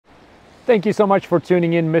Thank you so much for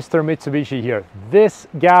tuning in. Mr. Mitsubishi here. This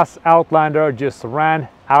gas Outlander just ran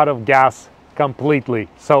out of gas completely.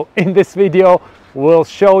 So in this video, we'll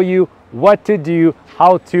show you what to do,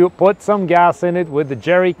 how to put some gas in it with the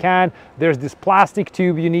jerry can. There's this plastic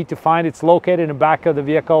tube you need to find. It's located in the back of the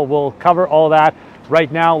vehicle. We'll cover all that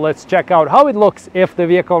right now. Let's check out how it looks if the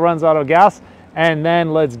vehicle runs out of gas, and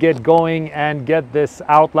then let's get going and get this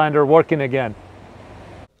Outlander working again.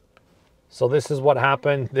 So this is what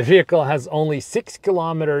happened. The vehicle has only 6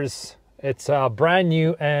 kilometers. It's brand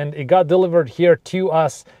new and it got delivered here to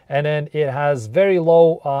us, and then it has very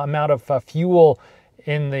low amount of fuel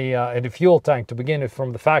in the fuel tank to begin with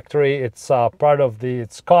from the factory. It's part of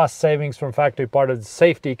its cost savings from factory, part of the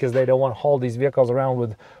safety, because they don't want to haul these vehicles around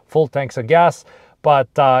with full tanks of gas. But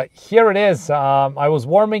here it is. I was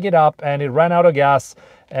warming it up and it ran out of gas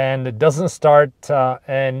and it doesn't start,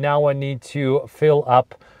 and now I need to fill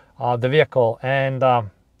up the vehicle, and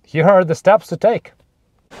here are the steps to take.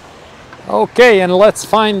 Okay, and let's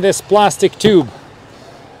find this plastic tube.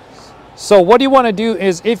 So what you want to do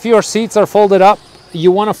is, if your seats are folded up,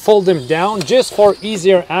 you want to fold them down just for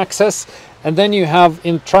easier access, and then you have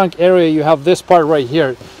in trunk area, you have this part right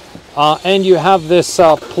here, and you have this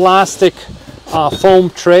plastic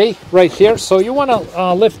foam tray right here. So you want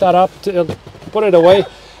to lift that up to put it away.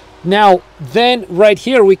 Now then, right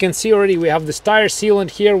here we can see already we have this tire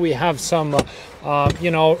sealant here. We have some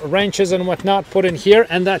you know, wrenches and whatnot put in here,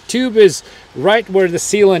 and that tube is right where the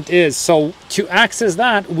sealant is. So to access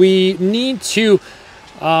that, we need to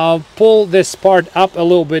pull this part up a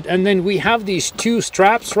little bit, and then we have these two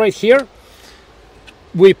straps right here.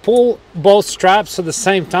 We pull both straps at the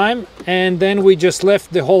same time, and then we just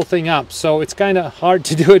lift the whole thing up. So it's kind of hard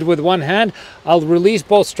to do it with one hand. I'll release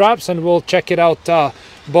both straps and we'll check it out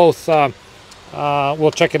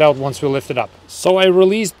we'll check it out once we lift it up. So I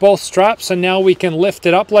released both straps, and now we can lift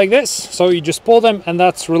it up like this. So you just pull them, and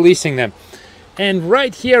that's releasing them. And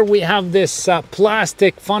right here we have this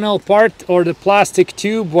plastic funnel part, or the plastic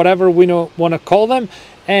tube, whatever we want to call them.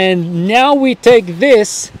 And now we take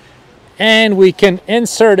this and we can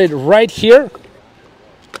insert it right here,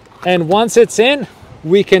 and once it's in,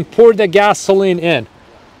 we can pour the gasoline in.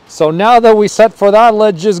 So now that we set for that,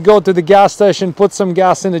 let's just go to the gas station, put some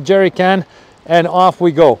gas in the jerry can, and off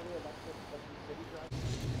we go.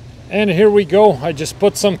 And here we go. I just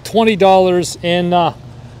put some $20 in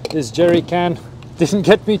this jerry can. Didn't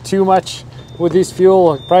get me too much with these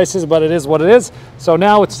fuel prices, but it is what it is. So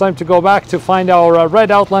now it's time to go back to find our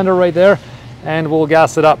red Outlander right there, and we'll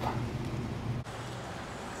gas it up.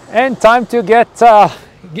 And time to get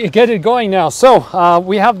it going now. So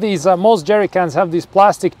we have these, most jerry cans have these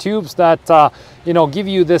plastic tubes that you know, give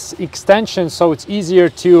you this extension, so it's easier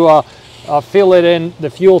to fill it in the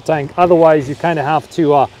fuel tank. Otherwise you kind of have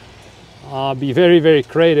to be very, very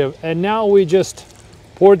creative. And now we just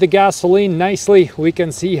pour the gasoline nicely. We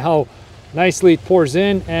can see how nicely it pours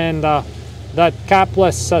in, and that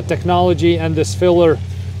capless technology and this filler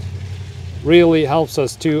really helps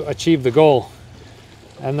us to achieve the goal.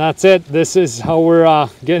 And that's it. This is how we're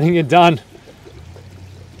getting it done.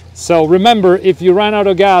 So remember, if you run out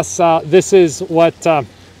of gas, this is what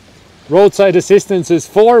roadside assistance is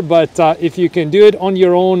for. But if you can do it on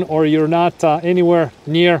your own, or you're not anywhere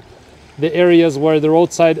near the areas where the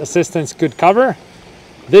roadside assistance could cover,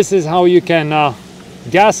 this is how you can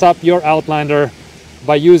gas up your Outlander,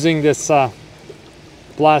 by using this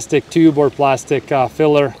plastic tube or plastic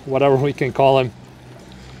filler, whatever we can call them.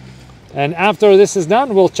 And after this is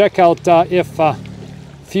done, we'll check out if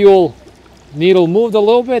fuel needle moved a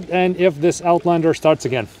little bit, and if this Outlander starts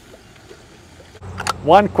again.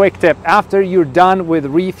 One quick tip: after you're done with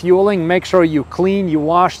refueling, make sure you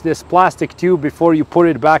wash this plastic tube before you put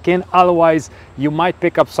it back in. Otherwise, you might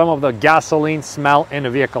pick up some of the gasoline smell in the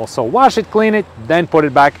vehicle. So wash it, clean it, then put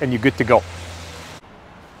it back, and you're good to go.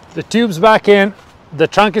 The tube's back in, the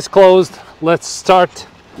trunk is closed. Let's start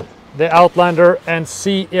the Outlander and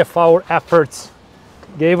see if our efforts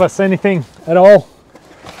gave us anything at all.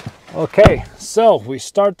 Okay, so we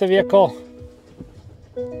start the vehicle.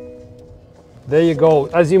 There you go.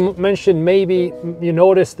 As you mentioned, maybe you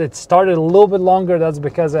noticed it started a little bit longer. That's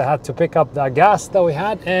because I had to pick up the gas that we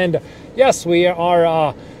had. And yes, we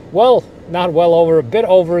are well, not well over, a bit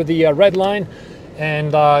over the red line,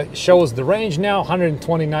 and shows the range now,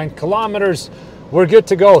 129 kilometers. We're good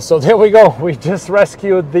to go. So there we go. We just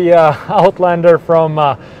rescued the Outlander from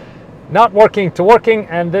not working to working,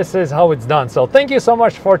 and this is how it's done. So thank you so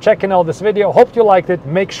much for checking out this video. Hope you liked it.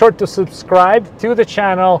 Make sure to subscribe to the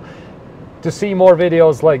channel to see more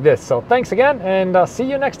videos like this. So thanks again, and see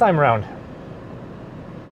you next time around.